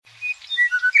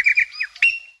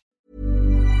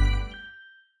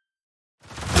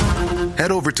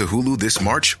Head over to Hulu this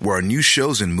March, where our new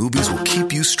shows and movies will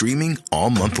keep you streaming all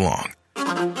month long.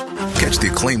 Catch the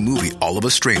acclaimed movie All of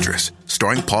Us Strangers,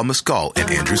 starring Paul Mescal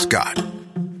and Andrew Scott.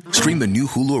 Stream the new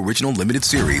Hulu original limited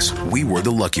series We Were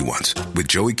the Lucky Ones with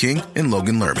Joey King and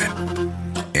Logan Lerman.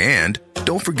 And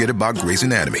don't forget about Grey's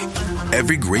Anatomy.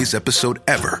 Every Grey's episode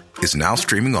ever is now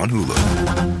streaming on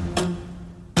Hulu.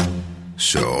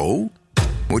 So,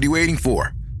 what are you waiting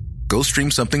for? Go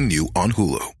stream something new on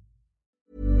Hulu.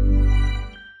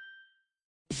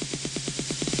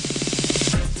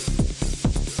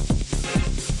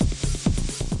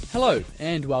 Hello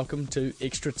and welcome to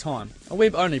Extra Time, a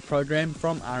web-only program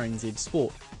from RNZ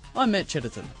Sport. I'm Matt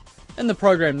Chatterton. In the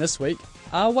program this week,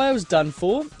 are Wales done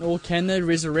for, or can they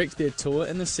resurrect their tour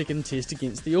in the second test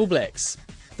against the All Blacks?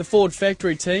 The Ford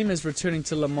factory team is returning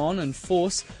to Le Mans in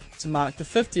force to mark the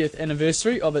 50th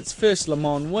anniversary of its first Le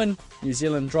Mans win. New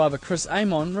Zealand driver Chris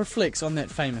Amon reflects on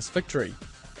that famous victory.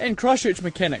 And Christchurch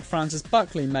mechanic Francis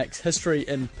Buckley makes history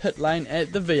in pit lane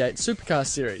at the V8 Supercar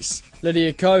Series.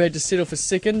 Lydia Ko had to settle for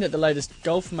second at the latest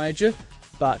golf major,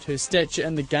 but her stature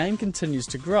in the game continues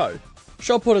to grow.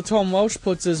 Shot putter Tom Walsh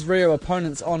puts his Rio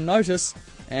opponents on notice,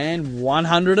 and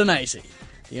 180.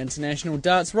 The International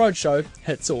Darts Roadshow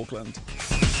hits Auckland.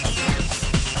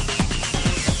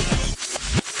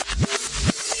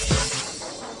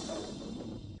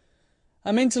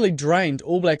 A mentally drained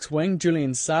All Blacks wing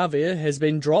Julian Savea has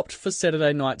been dropped for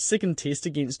Saturday night's second test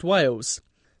against Wales.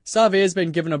 Savea has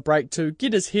been given a break to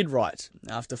get his head right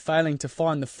after failing to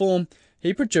find the form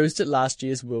he produced at last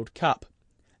year's World Cup.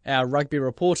 Our rugby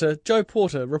reporter Joe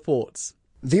Porter reports.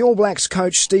 The All Blacks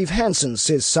coach Steve Hansen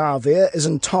says Savea is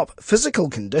in top physical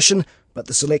condition, but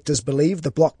the selectors believe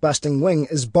the blockbusting wing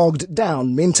is bogged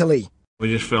down mentally. We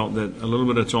just felt that a little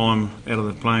bit of time out of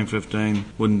the playing 15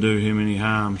 wouldn't do him any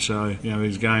harm. So,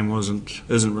 his game isn't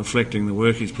reflecting the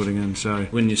work he's putting in. So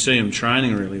when you see him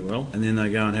training really well and then they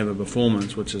go and have a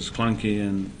performance which is clunky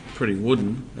and pretty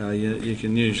wooden, you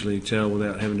can usually tell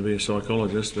without having to be a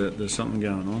psychologist that there's something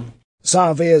going on.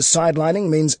 Savea's sidelining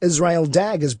means Israel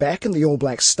Dag is back in the All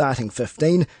Blacks starting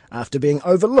 15 after being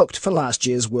overlooked for last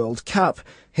year's World Cup.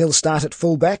 He'll start at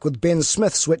fullback with Ben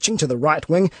Smith switching to the right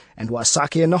wing and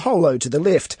Waisake Naholo to the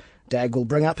left. Dag will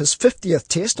bring up his 50th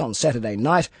test on Saturday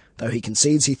night, though he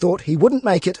concedes he thought he wouldn't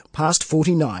make it past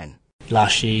 49.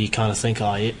 Last year you kind of think,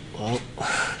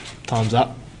 time's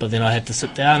up. But then I had to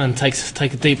sit down and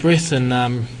take a deep breath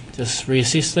and just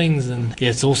reassess things, and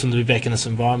it's awesome to be back in this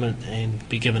environment and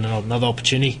be given another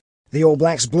opportunity. The All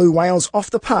Blacks blew Wales off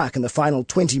the park in the final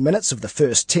 20 minutes of the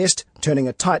first test, turning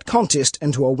a tight contest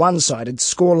into a one-sided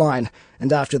scoreline.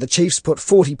 And after the Chiefs put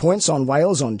 40 points on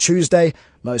Wales on Tuesday,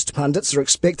 most pundits are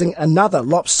expecting another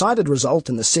lopsided result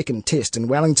in the second test in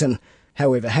Wellington.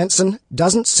 However, Hansen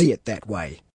doesn't see it that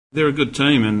way. They're a good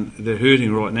team and they're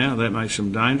hurting right now. That makes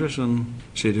them dangerous, and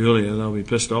said earlier they'll be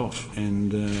pissed off,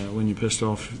 and when you're pissed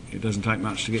off it doesn't take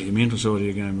much to get your mental side of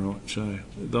your game right. So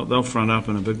they'll front up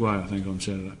in a big way, I think, on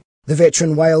Saturday. The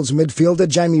veteran Wales midfielder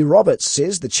Jamie Roberts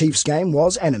says the Chiefs game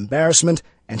was an embarrassment,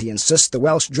 and he insists the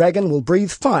Welsh Dragon will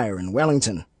breathe fire in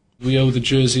Wellington. We owe the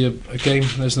jersey a game,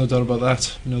 there's no doubt about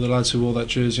that. The lads who wore that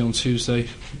jersey on Tuesday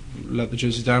let the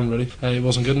jersey down, really. It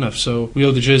wasn't good enough, so we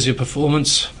owe the jersey a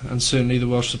performance, and certainly the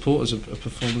Welsh supporters a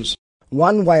performance.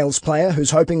 One Wales player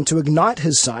who's hoping to ignite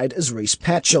his side is Rhys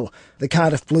Patchell. The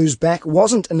Cardiff Blues back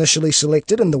wasn't initially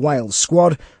selected in the Wales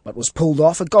squad, but was pulled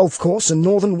off a golf course in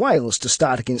northern Wales to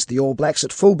start against the All Blacks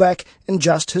at fullback in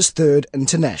just his third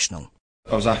international.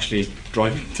 I was actually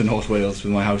driving to North Wales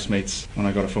with my housemates when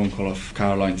I got a phone call off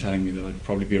Caroline telling me that I'd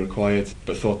probably be required,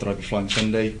 but thought that I'd be flying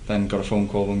Sunday. Then got a phone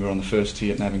call when we were on the first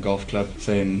tee at Nevin Golf Club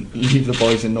saying leave the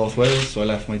boys in North Wales, so I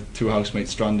left my two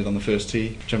housemates stranded on the first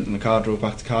tee, jumped in the car, drove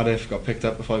back to Cardiff, got picked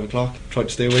up at 5 o'clock, tried to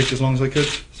stay awake as long as I could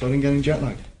so I didn't get any jet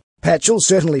lag. Patchell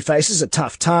certainly faces a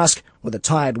tough task, with a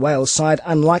tired Wales side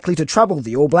unlikely to trouble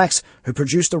the All Blacks, who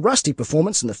produced a rusty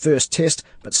performance in the first test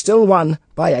but still won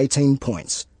by 18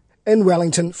 points. In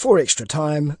Wellington, for Extra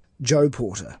Time, Joe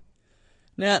Porter.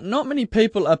 Now, not many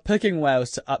people are picking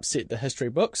Wales to upset the history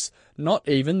books, not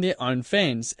even their own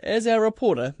fans, as our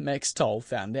reporter Max Toll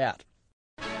found out.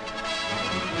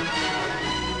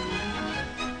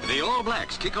 The All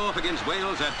Blacks kick off against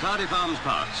Wales at Cardiff Arms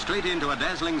Park, straight into a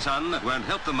dazzling sun that won't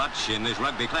help them much in this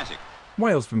rugby classic.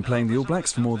 Wales have been playing the All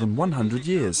Blacks for more than 100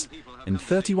 years. In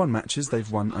 31 matches,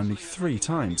 they've won only 3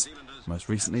 times, most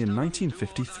recently in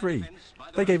 1953.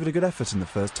 They gave it a good effort in the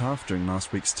first half during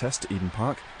last week's test at Eden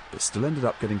Park, but still ended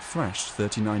up getting thrashed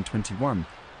 39-21.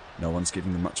 No one's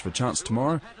giving them much of a chance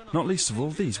tomorrow, not least of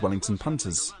all these Wellington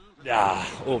punters.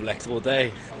 All Blacks all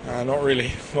day. Not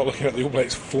really. Not looking at the All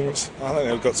Blacks' performance. I think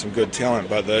they've got some good talent,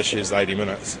 but the issue is 80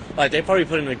 minutes. They probably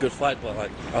put in a good fight, but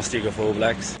I'll still go for All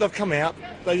Blacks. They've come out.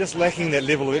 They're just lacking that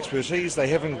level of expertise. They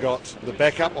haven't got the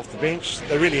backup off the bench.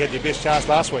 They really had their best chance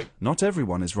last week. Not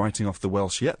everyone is writing off the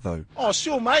Welsh yet, though. Oh,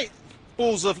 sure, mate.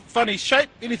 Ball's a funny shape.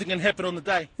 Anything can happen on the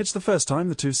day. It's the first time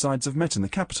the two sides have met in the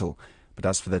capital, but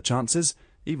as for their chances,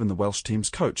 even the Welsh team's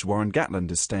coach, Warren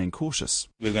Gatland, is staying cautious.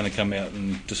 We're going to come out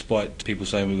and, despite people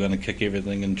saying we're going to kick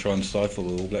everything and try and stifle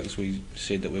the All Blacks, we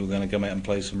said that we were going to come out and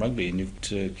play some rugby, and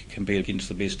to compete against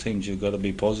the best teams, you've got to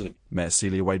be positive. Mayor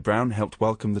Celia Wade-Brown helped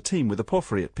welcome the team with a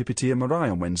porphyry at Pipitea Marae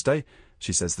on Wednesday.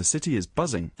 She says the city is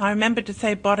buzzing. I remember to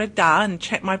say Bora Da and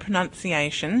check my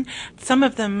pronunciation. Some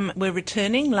of them were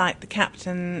returning, like the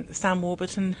captain, Sam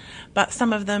Warburton, but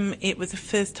some of them, it was the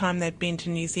first time they'd been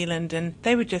to New Zealand, and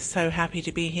they were just so happy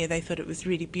to be here. They thought it was a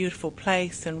really beautiful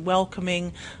place and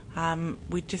welcoming.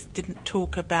 We just didn't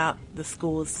talk about the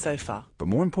scores so far. But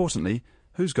more importantly,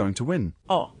 who's going to win?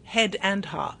 Oh, head and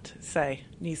heart, say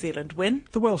New Zealand win.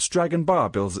 The Welsh Dragon Bar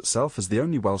bills itself as the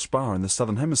only Welsh bar in the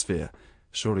Southern Hemisphere.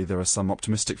 Surely there are some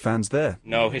optimistic fans there.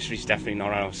 No, history's definitely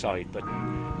not on our side, but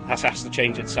that has to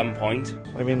change at some point.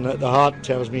 I mean, the heart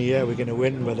tells me, yeah, we're going to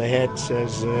win, but the head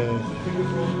says,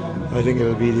 I think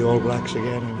it'll be the All Blacks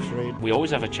again, I'm afraid. We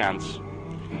always have a chance.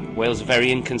 Wales are a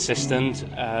very inconsistent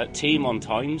team on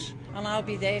times. And I'll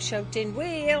be there shouting,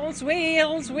 Wales,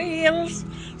 Wales, Wales.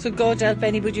 So God help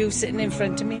anybody who's sitting in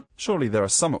front of me. Surely there are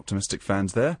some optimistic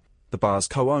fans there. The bar's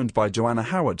co-owned by Joanna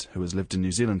Howard, who has lived in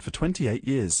New Zealand for 28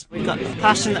 years. We've got the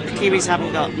passion that the Kiwis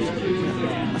haven't got.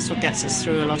 That's what gets us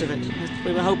through a lot of it.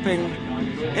 We were hoping,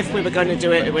 if we were going to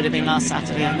do it, it would have been last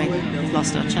Saturday. I think we've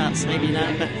lost our chance maybe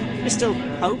now, but we still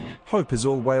hope. Hope is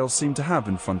all Wales seem to have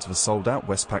in front of a sold-out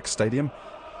Westpac Stadium.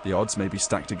 The odds may be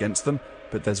stacked against them,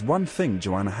 but there's one thing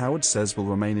Joanna Howard says will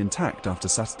remain intact after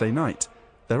Saturday night.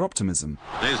 Their optimism.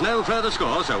 There's no further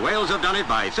score, so Wales have done it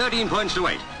by 13 points to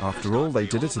 8. After all, they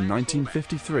did it in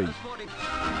 1953.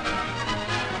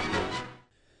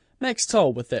 Max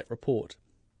Toll with that report.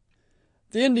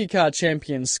 The IndyCar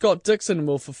champion Scott Dixon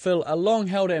will fulfil a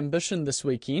long-held ambition this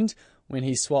weekend when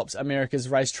he swaps America's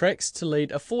racetracks to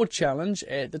lead a Ford Challenge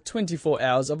at the 24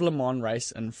 Hours of Le Mans race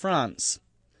in France.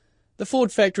 The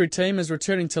Ford factory team is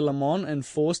returning to Le Mans in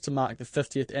force to mark the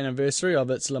 50th anniversary of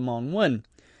its Le Mans win,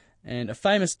 and a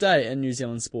famous day in New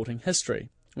Zealand sporting history,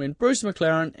 when Bruce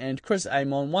McLaren and Chris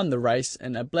Amon won the race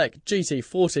in a black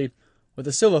GT40 with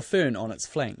a silver fern on its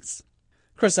flanks.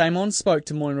 Chris Amon spoke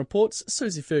to Morning Report's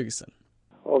Susie Ferguson.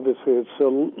 Obviously it's a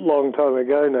long time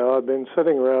ago now. I've been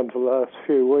sitting around for the last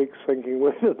few weeks thinking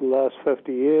where did the last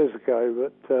 50 years ago,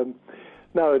 but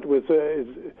no, it was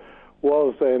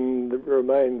and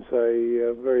remains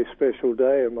a very special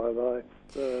day in my life.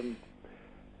 And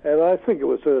I think it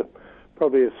was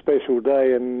probably a special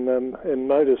day in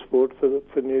motorsport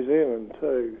for New Zealand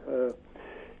too.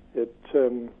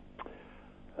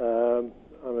 I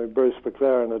mean, Bruce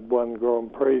McLaren had won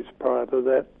Grand Prix prior to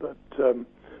that, but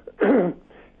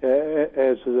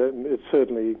it's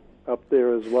certainly up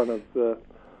there as one of the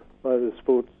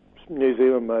New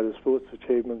Zealand motorsports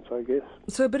achievements, I guess.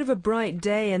 So a bit of a bright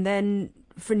day, and then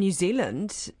for New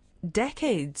Zealand,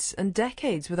 decades and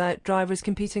decades without drivers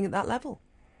competing at that level.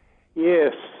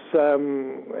 Yes,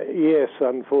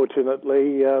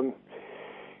 unfortunately,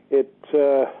 it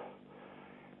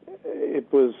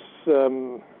was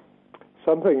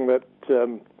something that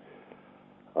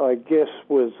I guess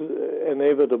was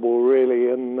inevitable, really,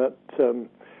 in that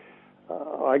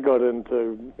I got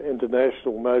into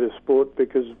international motorsport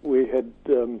because we had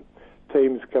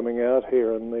teams coming out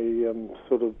here in the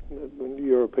sort of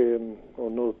European or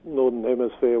Northern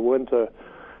Hemisphere winter,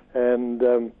 and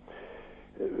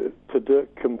to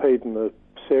compete in the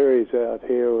series out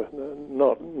here,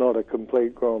 not a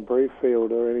complete Grand Prix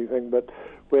field or anything, but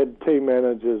we had team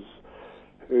managers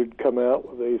who'd come out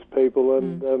with these people,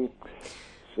 and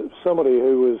somebody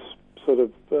who was sort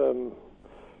of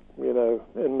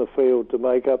in the field to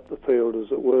make up the field, as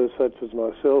it were, such as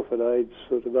myself at age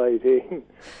sort of 18.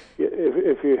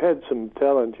 If you had some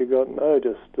talent, you got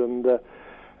noticed, and that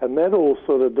all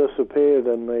sort of disappeared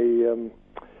in the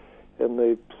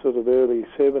sort of early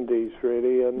 70s,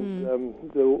 really, and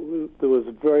there was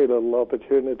very little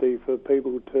opportunity for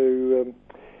people to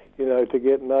to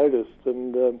get noticed,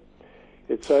 and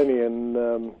it's only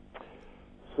in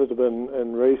sort of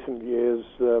in recent years,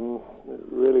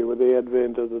 really with the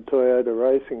advent of the Toyota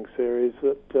Racing Series,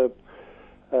 that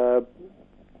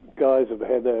guys have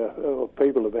had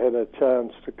people have had a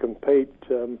chance to compete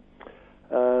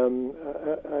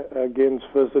against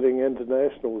visiting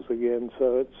internationals again.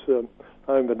 So it's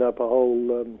opened up a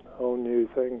whole new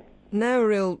thing. now a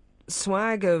real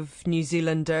swag of New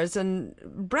Zealanders, and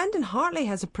Brendan Hartley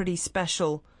has a pretty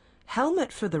special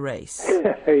helmet for the race.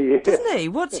 Yeah. Doesn't he?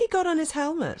 What's he got on his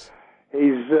helmet?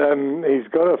 He's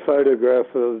got a photograph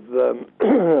of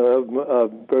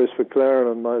Bruce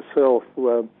McLaren and myself,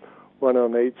 one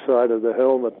on each side of the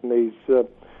helmet, and he's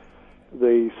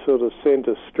the sort of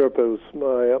centre strip is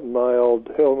my old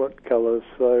helmet colours.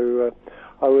 So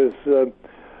I was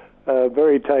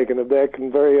very taken aback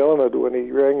and very honoured when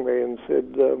he rang me and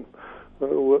said,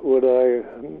 would I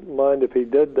mind if he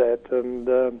did that? And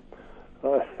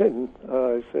I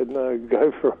said, no,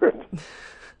 go for it.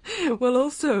 Well,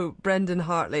 also Brendan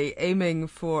Hartley aiming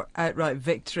for outright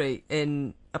victory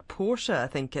in a Porsche, I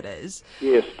think it is.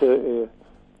 Yes. Yeah.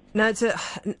 Now, it's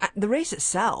the race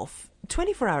itself,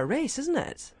 24-hour race, isn't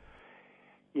it?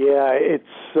 Yeah, it's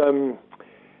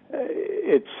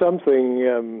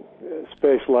something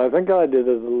special. I think I did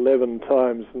it 11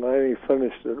 times and I only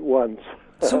finished it once.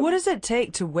 So what does it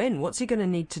take to win? What's he going to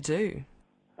need to do?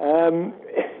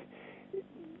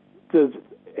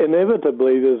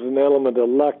 Inevitably, there's an element of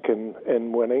luck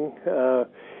in winning.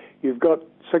 You've got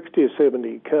 60 or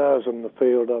 70 cars in the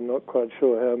field. I'm not quite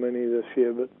sure how many this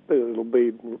year, but it'll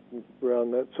be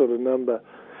around that sort of number.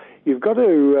 You've got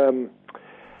to...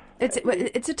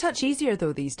 It's a touch easier,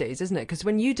 though, these days, isn't it? Because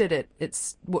when you did it,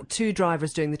 it's, 2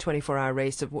 drivers doing the 24-hour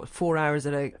race of, 4 hours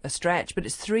at a stretch, but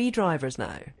it's 3 drivers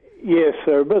now. Yes,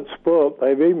 they're a bit spoilt.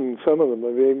 Some of them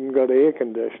have even got air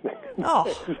conditioning.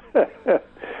 Oh,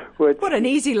 what an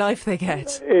easy life they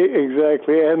get.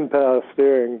 Exactly, and power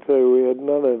steering too. We had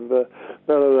none of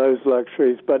those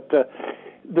luxuries. But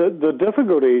the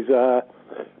difficulties are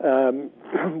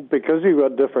because you've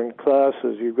got different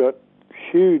classes. You've got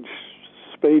huge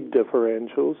speed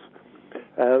differentials,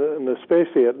 and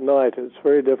especially at night, it's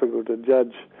very difficult to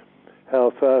judge how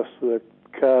fast the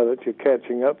car that you're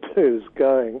catching up to is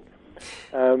going.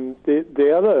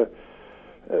 The other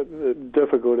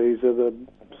difficulties are the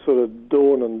sort of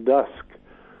dawn and dusk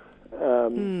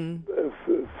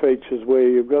features where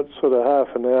you've got sort of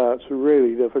half an hour. It's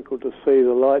really difficult to see.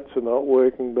 The lights are not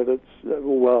working, but are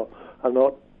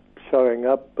not showing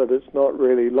up, but it's not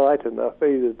really light enough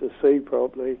either to see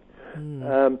properly.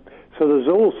 So there's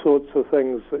all sorts of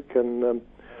things that can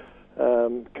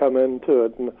come into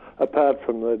it, and apart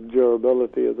from the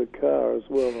durability of the car as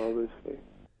well, obviously.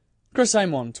 Chris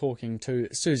Amon talking to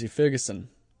Susie Ferguson.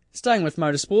 Staying with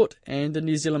motorsport, and the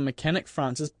New Zealand mechanic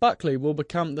Frances Buckley will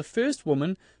become the first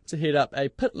woman to head up a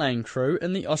pit lane crew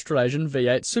in the Australasian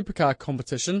V8 supercar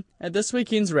competition at this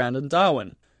weekend's round in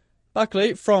Darwin.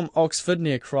 Buckley, from Oxford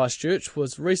near Christchurch,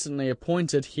 was recently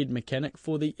appointed head mechanic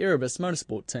for the Erebus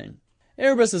motorsport team.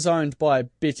 Erebus is owned by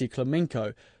Betty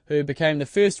Klemenko, who became the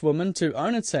first woman to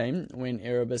own a team when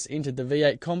Erebus entered the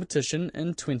V8 competition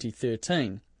in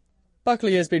 2013.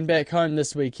 Buckley has been back home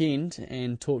this weekend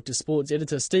and talked to sports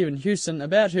editor Stephen Hewson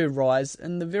about her rise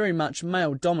in the very much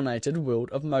male-dominated world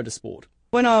of motorsport.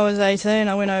 When I was 18,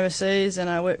 I went overseas and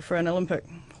I worked for an Olympic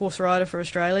horse rider for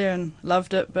Australia and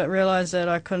loved it, but realised that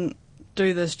I couldn't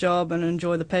do this job and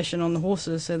enjoy the passion on the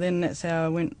horses. So then that's how I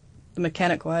went the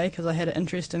mechanic way, because I had an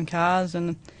interest in cars,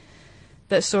 and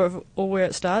that's sort of all where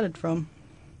it started from.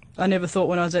 I never thought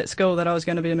when I was at school that I was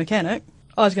going to be a mechanic.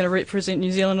 I was going to represent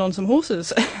New Zealand on some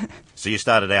horses. So you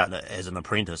started out as an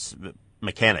apprentice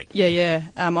mechanic? Yeah.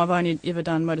 I've only ever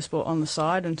done motorsport on the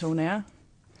side until now.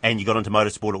 And you got into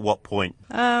motorsport at what point?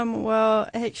 Well,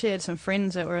 I actually had some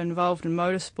friends that were involved in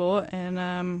motorsport, and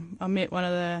I met one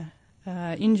of the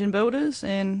engine builders,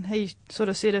 and he sort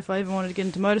of said if I ever wanted to get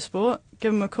into motorsport,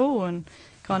 give him a call, and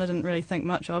kind of didn't really think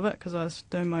much of it because I was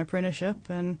doing my apprenticeship,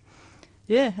 and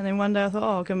then one day I thought,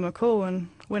 I'll give him a call, and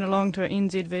went along to an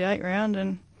NZ V8 round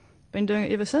and been doing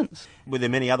it ever since. Were there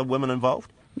many other women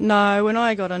involved? No, when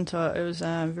I got into it, it was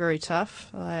very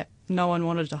tough. No one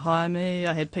wanted to hire me.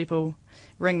 I had people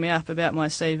ring me up about my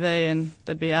CV and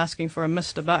they'd be asking for a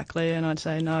Mr. Buckley, and I'd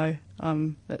say, no,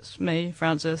 that's me,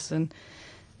 Frances, and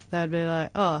they'd be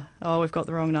like, oh, we've got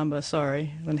the wrong number,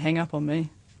 sorry, and hang up on me.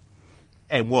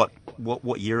 And what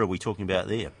year are we talking about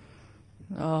there?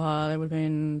 Oh, that would have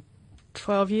been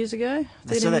 12 years ago,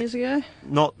 13 years ago.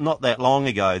 Not that long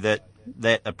ago,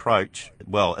 that approach,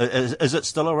 well, is it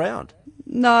still around?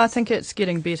 No, I think it's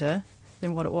getting better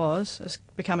than what it was. It's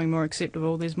becoming more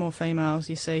acceptable. There's more females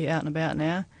you see out and about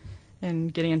now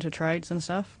and getting into trades and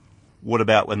stuff. What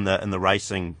about in the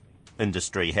racing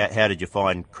industry? How did you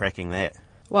find cracking that?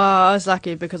 Well, I was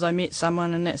lucky because I met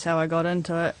someone and that's how I got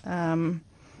into it.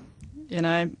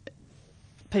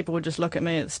 People would just look at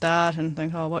me at the start and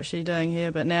think, oh, what's she doing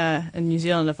here? But now in New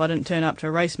Zealand, if I didn't turn up to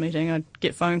a race meeting, I'd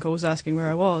get phone calls asking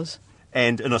where I was.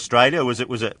 And in Australia, was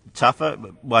it tougher?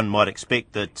 One might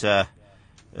expect that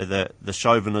the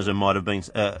chauvinism might have been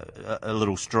a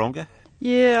little stronger.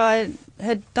 Yeah, I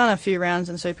had done a few rounds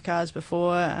in supercars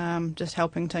before, just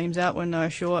helping teams out when they were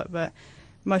short, but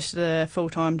most of the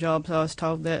full-time jobs I was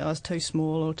told that I was too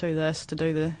small or too this to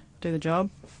do the job.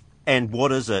 And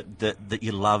what is it that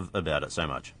you love about it so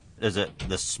much? Is it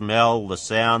the smell, the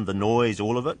sound, the noise,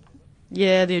 all of it?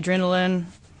 Yeah, the adrenaline,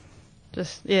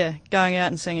 just, going out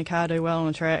and seeing a car do well on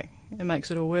the track, it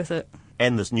makes it all worth it.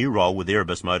 And this new role with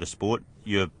Erebus Motorsport,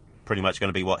 you're pretty much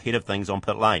going to be, head of things on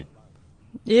pit lane?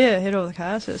 Yeah, head of the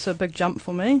car, so it's a big jump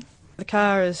for me. The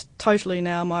car is totally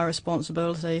now my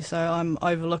responsibility, so I'm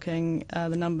overlooking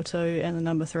the number 2 and the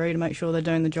number 3 to make sure they're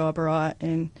doing the job right,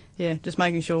 and just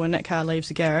making sure when that car leaves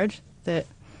the garage that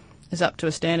is up to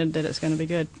a standard that it's going to be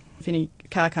good. If any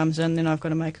car comes in, then I've got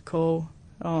to make a call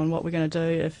on what we're going to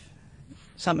do if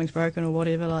something's broken or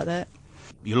whatever like that.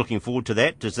 You're looking forward to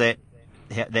that? Does that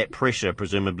pressure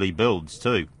presumably builds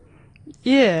too?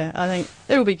 Yeah, I think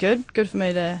it'll be good for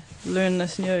me to learn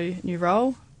this new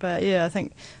role. But I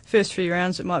think first few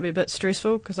rounds it might be a bit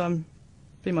stressful because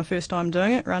be my first time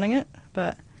doing it, running it.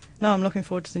 But no, I'm looking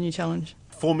forward to the new challenge.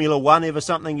 Formula One ever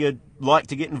something you'd like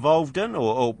to get involved in,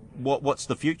 or what's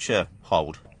the future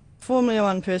hold? Formula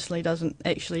One personally doesn't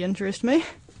actually interest me.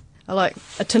 I like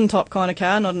a tin top kind of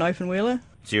car, not an open wheeler.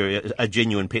 So you're a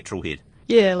genuine petrol head?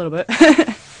 Yeah, a little bit.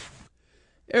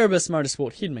 Erebus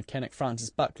Motorsport head mechanic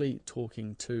Francis Buckley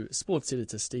talking to sports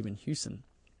editor Stephen Hewson.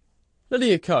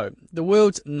 Lydia Ko, the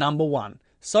world's number 1,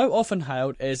 so often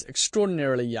hailed as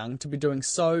extraordinarily young to be doing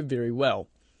so very well.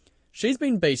 She's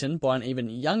been beaten by an even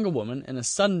younger woman in a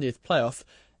sudden death playoff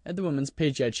at the Women's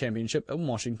PGA Championship in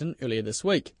Washington earlier this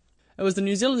week. It was the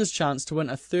New Zealanders' chance to win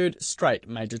a third straight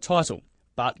major title,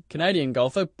 but Canadian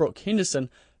golfer Brooke Henderson,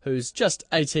 who's just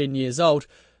 18 years old,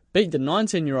 beat the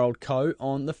 19-year-old Ko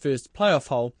on the first playoff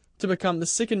hole to become the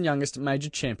second youngest major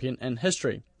champion in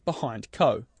history, behind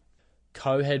Ko.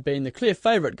 Ko had been the clear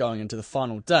favourite going into the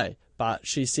final day, but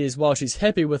she says while she's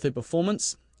happy with her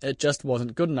performance, it just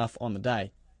wasn't good enough on the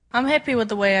day. I'm happy with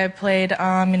the way I played.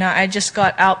 I just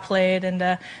got outplayed,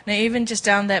 and even just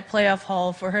down that playoff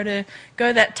hole, for her to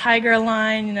go that tiger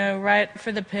line, right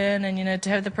for the pin, and to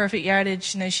have the perfect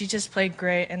yardage, she just played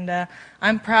great, and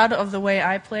I'm proud of the way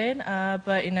I played.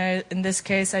 But in this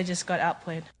case, I just got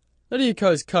outplayed. Lydia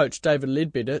Ko's coach David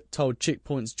Ledbetter told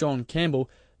Checkpoint's John Campbell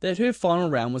that her final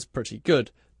round was pretty good,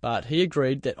 but he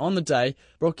agreed that on the day,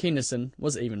 Brooke Henderson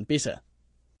was even better.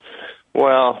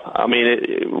 Well,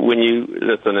 when you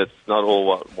listen, it's not all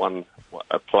what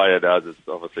a player does, it's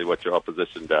obviously what your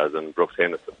opposition does, and Brooke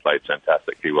Henderson played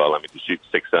fantastically well. To shoot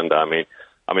 6 under,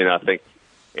 I think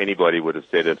anybody would have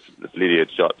said if Lydia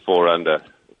had shot 4 under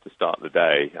to start the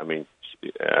day,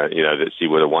 that she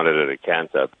would have won it at a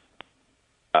canter.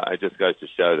 It just goes to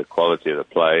show the quality of the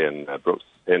play, and Brooke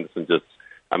Henderson just,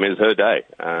 it's her day,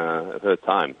 her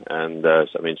time, and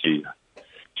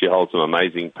she holds some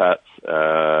amazing putts,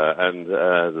 and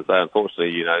as I say,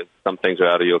 unfortunately, some things are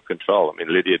out of your control.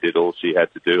 Lydia did all she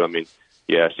had to do.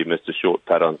 She missed a short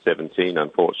putt on 17,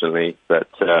 unfortunately, but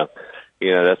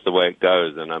that's the way it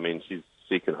goes. And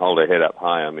she can hold her head up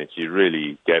high. She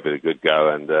really gave it a good go,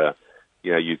 and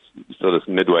you sort of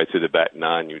midway through the back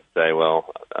 9, you'd say,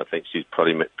 well, I think she's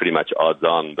probably pretty much odds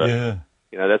on, but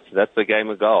that's the game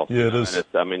of golf. Yeah, it is.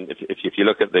 If you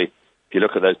look at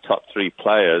those top 3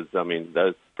 players,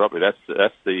 that's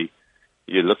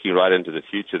you're looking right into the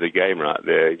future of the game right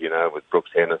there, with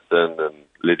Brooks Henderson and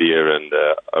Lydia and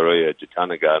Aruya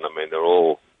Jatanaga, and they're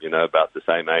all, about the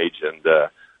same age, and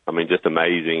just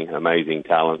amazing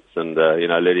talents, and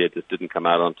Lydia just didn't come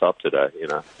out on top today.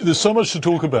 There's so much to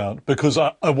talk about because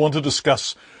I want to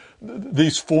discuss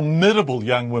these formidable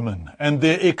young women and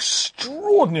their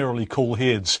extraordinarily cool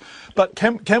heads. But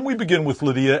can we begin with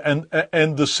Lydia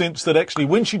and the sense that actually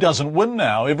when she doesn't win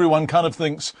now, everyone kind of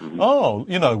thinks,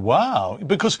 wow,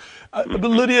 because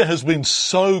Lydia has been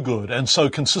so good and so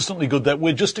consistently good that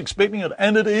we're just expecting it.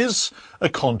 And it is a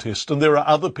contest, and there are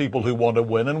other people who want to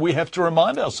win, and we have to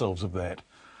remind ourselves of that.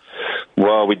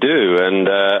 Well, we do, and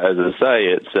as I say,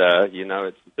 it's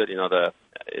it's certainly not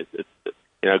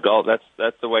golf.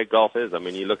 That's the way golf is.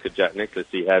 You look at Jack Nicklaus.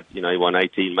 He had, he won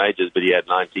 18 majors, but he had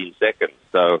 19 seconds.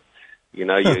 So, you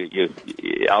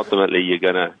ultimately you're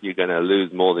gonna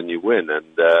lose more than you win. And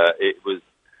it was,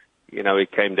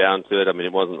 it came down to it.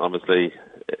 It wasn't obviously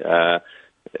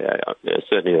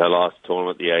certainly her last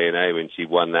tournament, the ANA, when she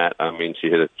won that. She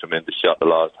hit a tremendous shot the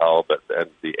last hole, but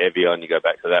the Evian, you go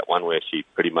back to that one where she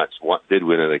pretty much did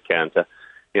win at a canter.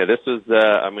 This was,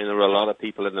 there were a lot of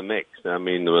people in the mix. There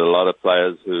were a lot of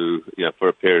players who, for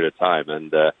a period of time,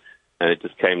 and and it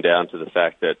just came down to the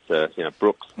fact that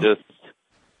Brooks just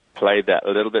played that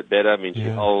a little bit better. I mean, she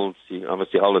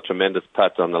obviously holds a tremendous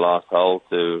putt on the last hole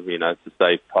to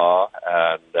save par,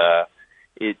 and the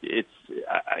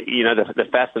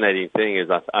fascinating thing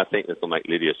is I think this will make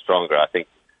Lydia stronger. I think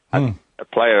a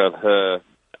player of her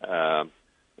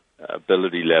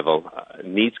ability level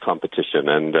needs competition,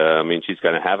 and I mean, she's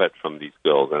going to have it from these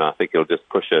girls, and I think it'll just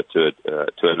push her to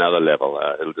another level.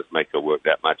 It'll just make her work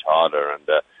that much harder, and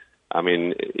I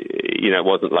mean, it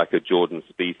wasn't like a Jordan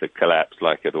Spieth that collapsed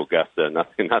like at Augusta.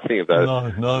 Nothing of those. No.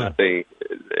 Nothing.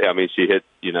 I mean, she hit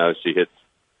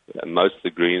most of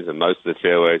the greens and most of the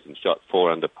fairways and shot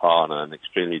 4 under par on an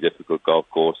extremely difficult golf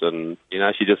course, and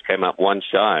she just came up one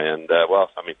shy, and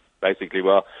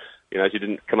she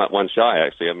didn't come up one shy,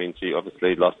 actually. I mean, she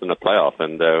obviously lost in the playoff,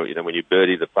 and, when you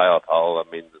birdie the playoff hole, I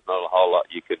mean, there's not a whole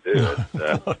lot you can do.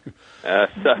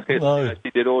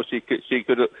 She did all she could.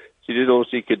 She did all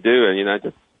she could do, and,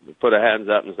 just put her hands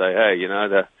up and say, hey,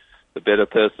 the better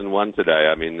person won today.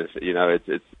 I mean,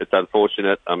 it's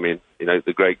unfortunate. I mean,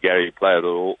 the great Gary Player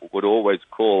would always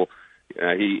call,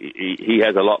 he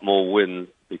has a lot more wins,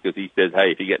 because he says,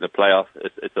 hey, if you get in the playoff,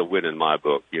 it's a win in my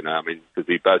book, I mean, because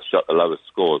we both shot the lowest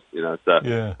scores,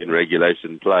 in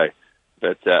regulation play.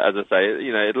 But as I say,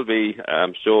 it'll be,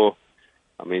 I'm sure,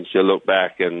 I mean, she'll look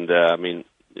back and,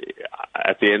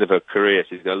 at the end of her career,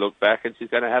 she's going to look back and she's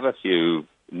going to have a few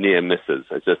near misses.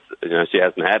 It's just, she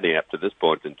hasn't had any up to this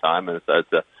point in time, and so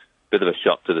it's a bit of a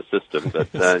shock to the system. But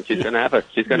she's going to have a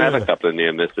couple of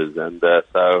near misses, and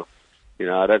so,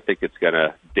 I don't think it's going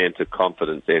to dent her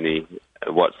confidence any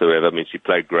whatsoever. I mean, she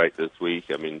played great this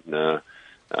week. I mean,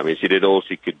 she did all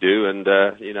she could do, and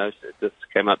she just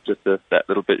came up just that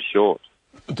little bit short.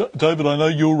 David, I know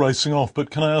you're racing off, but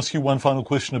can I ask you one final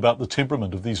question about the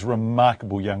temperament of these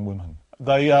remarkable young women?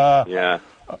 They are. Yeah.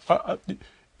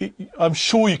 I'm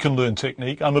sure you can learn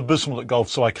technique. I'm abysmal at golf,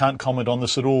 so I can't comment on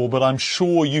this at all, but I'm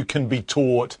sure you can be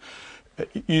taught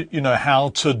how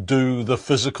to do the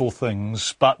physical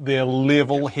things, but their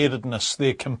level-headedness,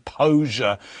 their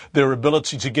composure, their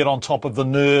ability to get on top of the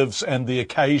nerves and the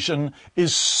occasion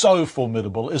is so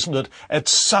formidable, isn't it, at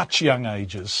such young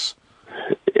ages?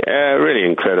 Yeah, really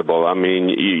incredible. I mean,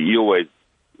 you've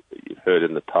heard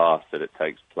in the past that it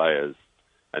takes players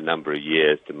a number of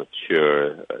years to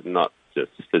mature, not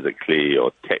just physically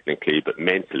or technically, but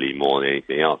mentally more than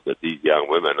anything else. But these young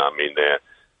women, I mean, they're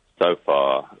so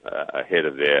far ahead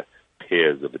of their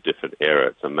peers of a different era.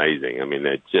 It's amazing. I mean,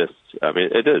 it's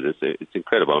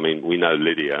incredible. I mean, we know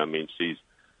Lydia. I mean, she's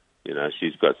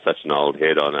got such an old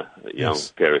head on a young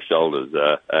pair of shoulders,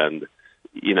 and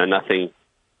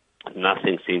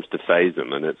nothing seems to faze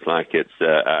them. And it's like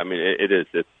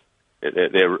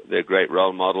they're great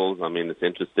role models. I mean, it's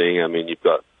interesting. I mean, you've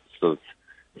got sort of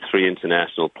 3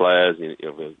 international players,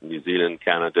 New Zealand,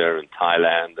 Canada, and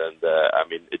Thailand, and I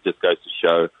mean, it just goes to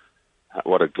show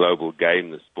what a global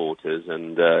game the sport is.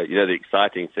 And the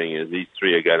exciting thing is these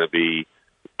 3 are going to be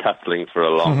tussling for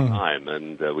a long time,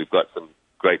 and we've got some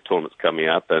great tournaments coming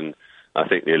up, and I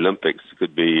think the Olympics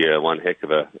could be one heck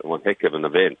of an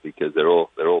event, because they're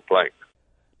all playing.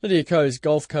 Lydia Ko's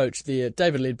golf coach there,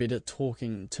 David Leadbetter,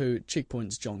 talking to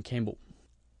Checkpoint's John Campbell.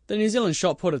 The New Zealand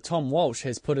shot putter Tom Walsh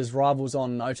has put his rivals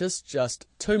on notice just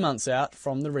 2 months out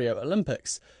from the Rio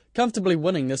Olympics, comfortably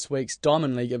winning this week's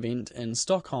Diamond League event in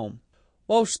Stockholm.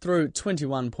 Walsh threw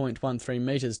 21.13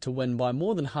 metres to win by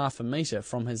more than half a metre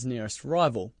from his nearest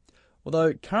rival,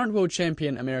 although current world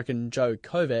champion American Joe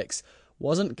Kovacs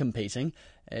wasn't competing,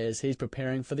 as he's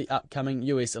preparing for the upcoming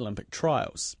US Olympic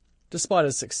trials. Despite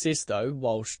his success, though,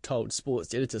 Walsh told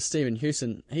sports editor Stephen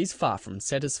Hewson he's far from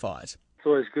satisfied. It's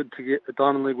always good to get the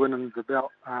Diamond League win under the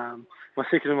belt. My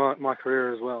second in my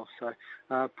career as well, so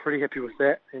pretty happy with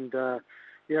that. And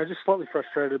just slightly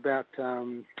frustrated about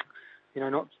I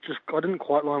didn't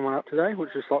quite line one up today,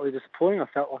 which was slightly disappointing. I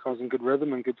felt like I was in good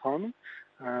rhythm and good timing,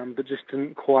 but just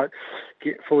didn't quite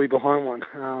get fully behind one.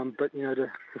 But to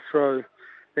throw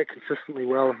that consistently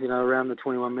well, around the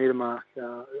 21 metre mark,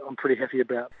 I'm pretty happy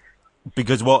about.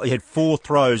 Because he had 4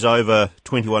 throws over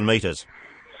 21 metres.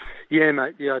 Yeah,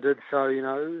 mate. Yeah, I did. So it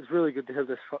was really good to have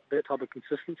that type of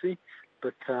consistency.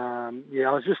 But I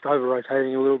was just over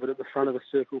rotating a little bit at the front of the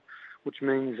circle, which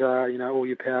means all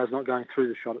your power's not going through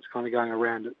the shot; it's kind of going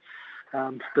around it.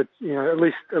 But at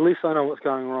least I know what's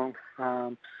going wrong,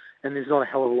 and there's not a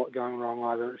hell of a lot going wrong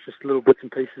either. It's just little bits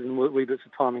and pieces and wee bits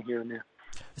of timing here and there.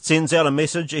 It sends out a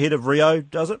message ahead of Rio,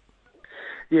 does it?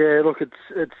 Yeah, look,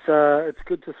 it's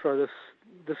good to throw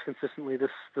this this consistently,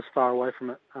 this far away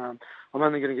from it. I'm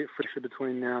only going to get fresher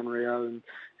between now and Rio,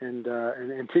 and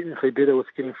technically better with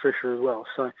getting fresher as well.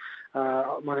 So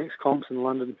my next comp's in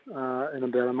London in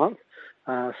about a month.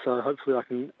 So hopefully I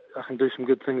can do some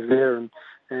good things there and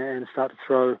start to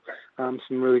throw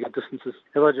some really good distances.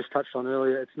 As I just touched on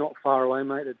earlier, it's not far away,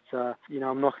 mate. It's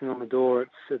I'm knocking on the door.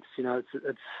 It's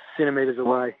centimetres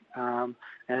away, and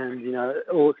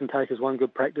all it can take is one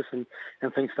good practice, and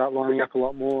things start lining up a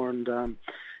lot more, and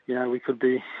we could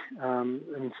be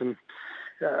into some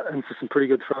pretty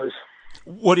good throws.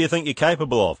 What do you think you're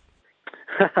capable of?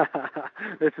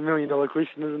 That's $1 million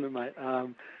question, isn't it, mate?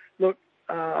 Look,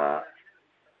 I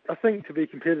think to be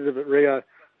competitive at Rio,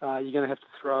 you're going to have to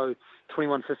throw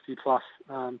 2150 plus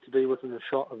to be within a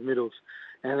shot of medals,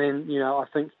 and then I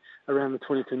think around the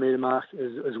 22 metre mark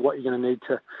is what you're going to need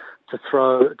to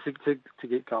throw to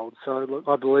get gold. So look,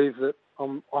 I believe that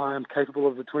I am capable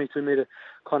of the 22 metre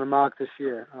kind of mark this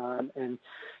year, and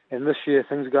this year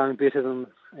things are going better and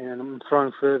I'm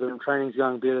throwing further, and training's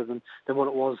going better than what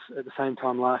it was at the same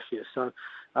time last year. So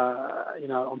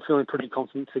I'm feeling pretty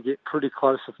confident to get pretty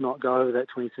close, if not go over that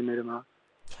 22 metre mark.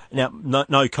 Now,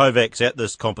 no Kovacs at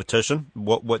this competition.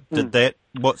 What did that?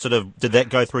 What sort of did that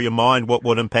go through your mind?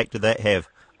 What impact did that have?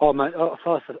 Oh, mate, I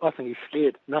think he's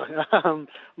scared. No,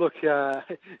 look,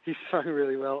 he's throwing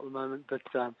really well at the moment, but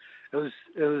it was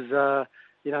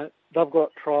they've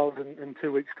got trials in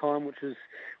 2 weeks' time, which is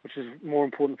more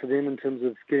important for them in terms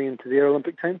of getting into their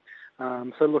Olympic team.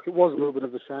 So look, it was a little bit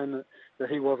of a shame that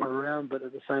he wasn't around, but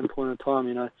at the same point in time,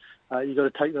 you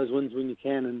got to take those wins when you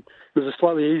can, and it was a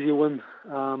slightly easier win,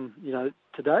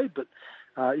 today, but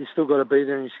you still got to be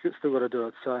there and you still got to do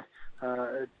it. So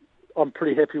I'm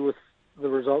pretty happy with the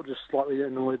result, just slightly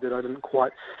annoyed that I didn't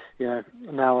quite,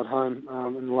 nail it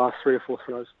home in the last 3 or 4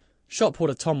 throws. Shot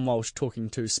porter Tom Walsh talking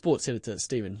to sports editor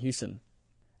Stephen Hewson.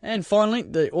 And finally,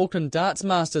 the Auckland Darts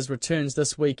Masters returns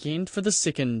this weekend for the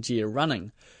second year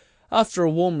running. After a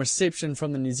warm reception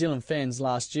from the New Zealand fans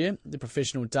last year, the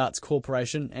Professional Darts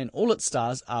Corporation and all its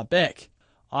stars are back.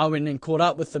 I went and caught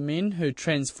up with the men who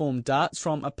transformed darts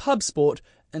from a pub sport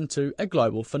into a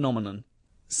global phenomenon.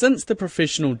 Since the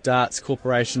Professional Darts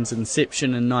Corporation's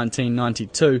inception in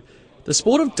 1992, the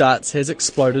sport of darts has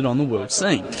exploded on the world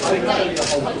scene.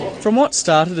 From what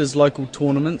started as local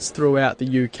tournaments throughout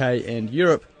the UK and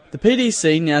Europe, the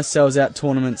PDC now sells out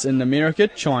tournaments in America,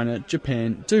 China,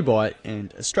 Japan, Dubai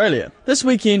and Australia. This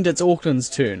weekend it's Auckland's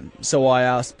turn, so I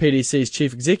asked PDC's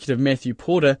Chief Executive Matthew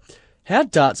Porter how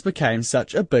darts became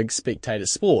such a big spectator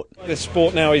sport. The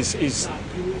sport now is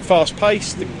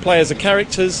fast-paced, the players are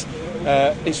characters,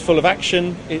 it's full of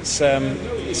action, it's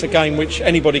a game which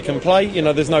anybody can play.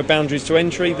 There's no boundaries to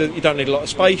entry, you don't need a lot of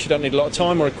space, you don't need a lot of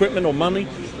time or equipment or money,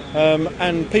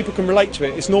 and people can relate to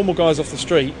it. It's normal guys off the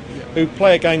street who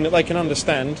play a game that they can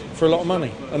understand for a lot of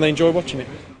money, and they enjoy watching it.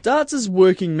 Darts'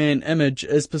 working man image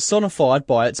is personified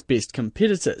by its best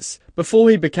competitors. Before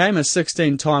he became a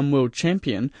 16-time world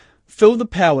champion, Phil the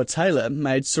Power Taylor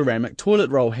made ceramic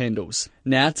toilet roll handles.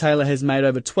 Now Taylor has made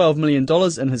over $12 million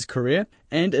in his career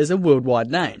and is a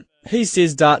worldwide name. He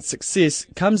says darts' success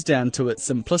comes down to its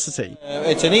simplicity.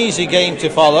 It's an easy game to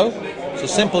follow. It's a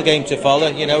simple game to follow.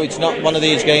 It's not one of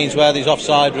these games where there's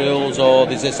offside rules or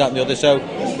there's this, that and the other. So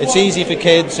it's easy for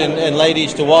kids and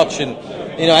ladies to watch, and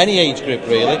any age group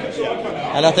really.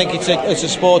 And I think it's a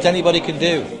sport anybody can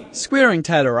do. Squaring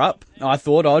Taylor up, I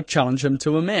thought I'd challenge him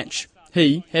to a match.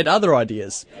 He had other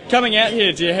ideas. Coming out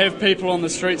here, do you have people on the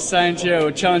streets saying to you or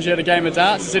challenge you at a game of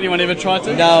darts? Has anyone ever tried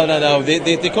to? No.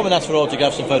 They come and ask for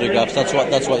autographs and photographs.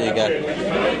 That's what you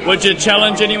get. Would you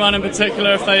challenge anyone in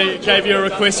particular if they gave you a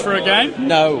request for a game?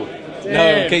 No. Damn.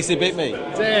 No, in case they beat me.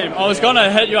 Damn, I was going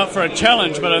to hit you up for a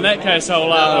challenge, but in that case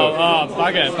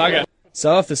bugger.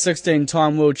 So if the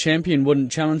 16-time world champion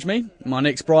wouldn't challenge me, my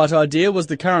next bright idea was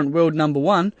the current world number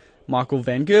 1, Michael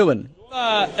van Gerwen.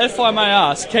 If I may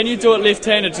ask, can you do it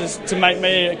left-handed just to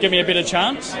give me a better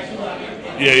chance?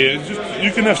 Yeah.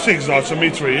 You can have 6 darts and me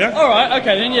 3, yeah? All right,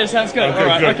 okay, then, yeah, sounds good. Okay, all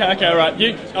right, good. okay, all right.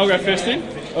 I'll go first then.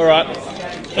 All right.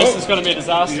 This is going to be a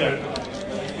disaster.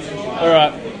 Yeah. All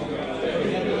right.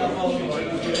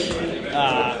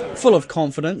 Full of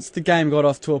confidence, the game got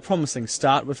off to a promising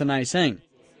start with an 18.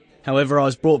 However, I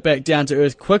was brought back down to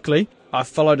earth quickly. I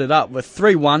followed it up with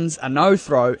 3 ones, a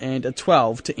no-throw and a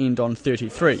 12 to end on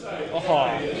 33. That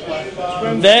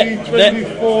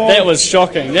was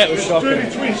shocking. That was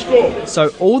shocking.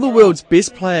 So all the world's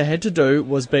best player had to do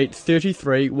was beat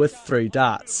 33 with 3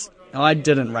 darts. I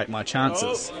didn't rate my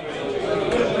chances.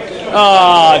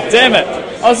 Damn it.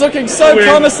 I was looking so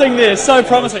promising there, so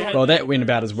promising. Well, that went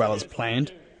about as well as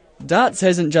planned. Darts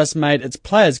hasn't just made its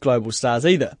players global stars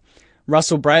either.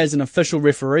 Russell Bray is an official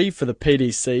referee for the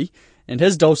PDC, and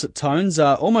his dulcet tones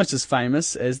are almost as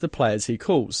famous as the players he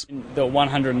calls. The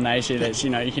 180, that's,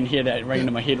 you can hear that ringing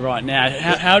in my head right now.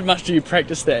 How much do you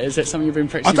practice that? Is that something you've been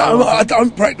practicing? I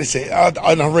don't practice it.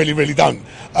 I really, really don't.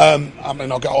 I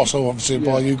get asked, obviously,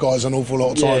 by you guys an awful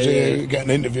lot of times. You get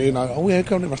an interview,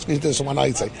 come on, let's do some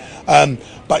 180.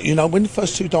 But, when the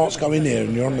first two darts go in there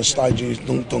and you're on the stage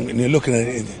and you're looking at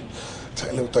it,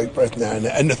 take a little deep breath now,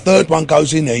 and the third one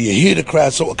goes in there, you hear the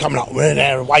crowd sort of coming up, we're in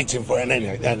there and waiting for it,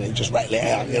 and then you just rattle it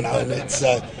out, and it's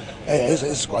a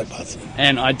great buzz.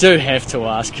 And I do have to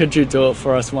ask, could you do it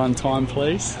for us one time,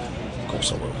 please? Of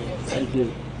course I will. Thank you.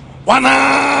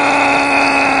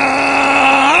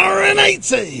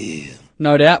 180!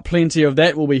 No doubt plenty of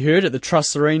that will be heard at the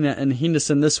Truss Arena in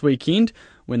Henderson this weekend,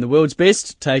 when the world's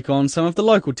best take on some of the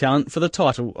local talent for the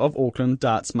title of Auckland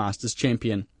Darts Masters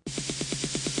Champion.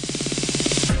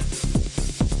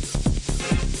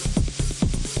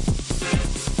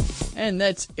 And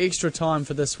that's extra time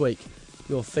for this week.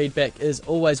 Your feedback is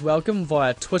always welcome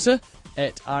via Twitter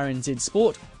 @RNZ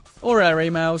Sport or our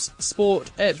emails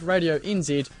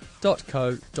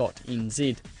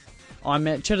sport@radionz.co.nz. I'm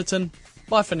Matt Chitterton.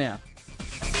 Bye for now.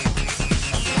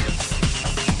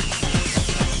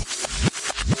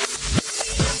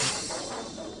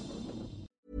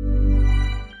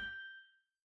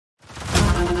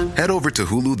 Head over to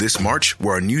Hulu this March,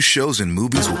 where our new shows and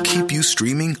movies will keep you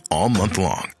streaming all month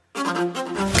long.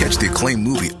 Catch the acclaimed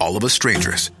movie All of Us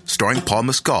Strangers, starring Paul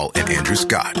Mescal and Andrew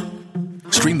Scott.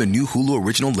 Stream the new Hulu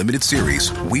original limited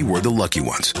series We Were the Lucky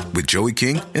Ones with Joey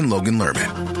King and Logan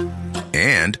Lerman.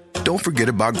 And don't forget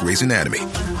about Grey's Anatomy.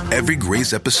 Every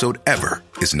Grey's episode ever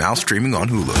is now streaming on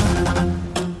Hulu.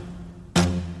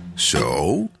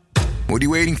 So, what are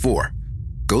you waiting for?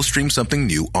 Go stream something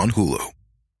new on Hulu.